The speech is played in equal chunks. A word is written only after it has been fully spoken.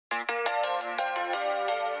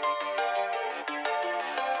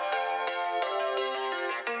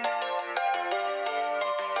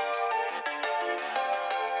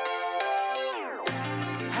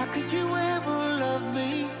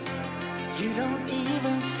don't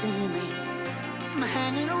even see me. I'm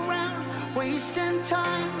hanging around, wasting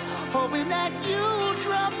time, hoping that you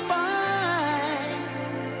drop by.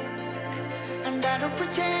 And I don't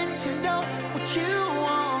pretend to know what you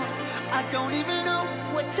want. I don't even know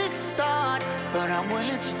where to start, but I'm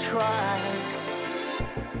willing to try.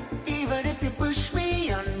 Even if you push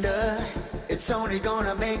me under, it's only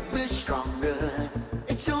gonna make me stronger.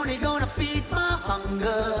 It's only gonna feed my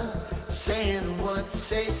hunger. Say the words,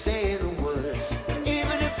 say the words.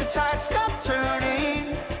 Even if the tide stops turning,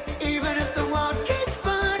 even if the world keeps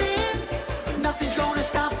burning, nothing's gonna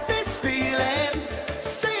stop this feeling.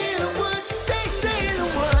 Say the words, say the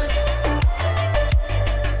words.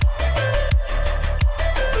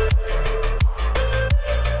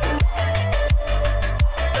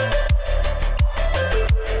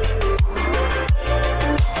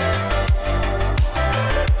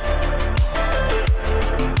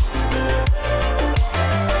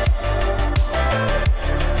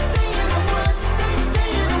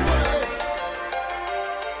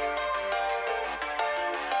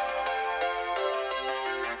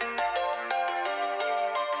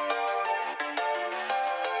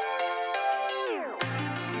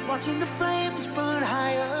 Watching the flames burn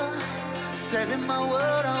higher, setting my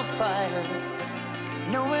world on fire.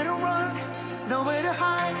 Nowhere to run, nowhere to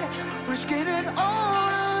hide, risking it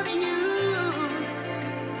all on you.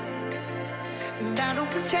 And I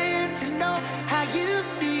don't pretend to know how you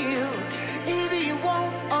feel. Either you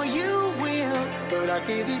won't or you will, but I'll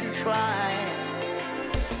give it a try.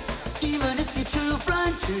 Even if you're too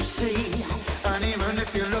blind to see, and even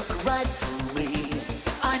if you look right through